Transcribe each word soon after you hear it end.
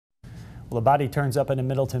Well, a body turns up in a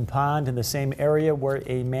Middleton pond in the same area where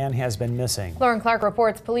a man has been missing. Lauren Clark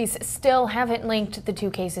reports police still haven't linked the two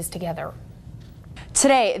cases together.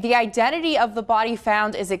 Today, the identity of the body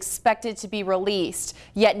found is expected to be released,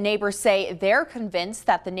 yet neighbors say they're convinced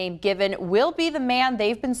that the name given will be the man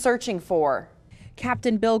they've been searching for.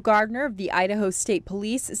 Captain Bill Gardner of the Idaho State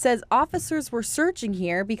Police says officers were searching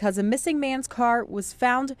here because a missing man's car was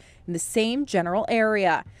found in the same general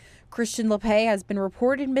area. Christian LePay has been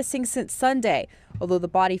reported missing since Sunday, although the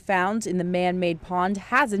body found in the man-made pond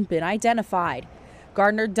hasn't been identified.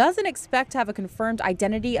 Gardner doesn't expect to have a confirmed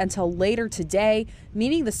identity until later today,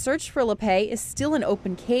 meaning the search for LePay is still an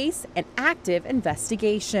open case and active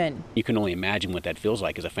investigation. You can only imagine what that feels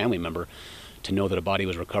like as a family member to know that a body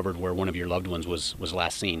was recovered where one of your loved ones was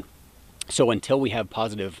last seen. So until we have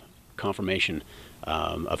positive confirmation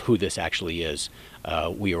of who this actually is,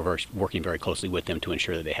 we are working very closely with them to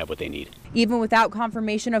ensure that they have what they need. Even without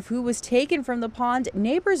confirmation of who was taken from the pond,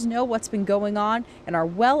 neighbors know what's been going on and are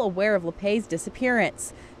well aware of LePay's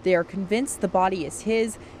disappearance. They are convinced the body is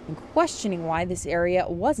his and questioning why this area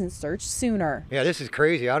wasn't searched sooner. Yeah, this is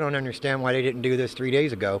crazy. I don't understand why they didn't do this 3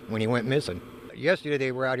 days ago when he went missing. Yesterday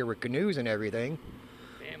they were out here with canoes and everything.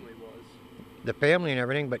 The family and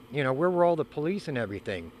everything, but you know, where were all the police and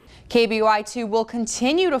everything? KBOI2 will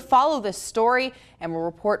continue to follow this story and will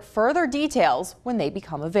report further details when they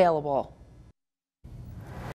become available.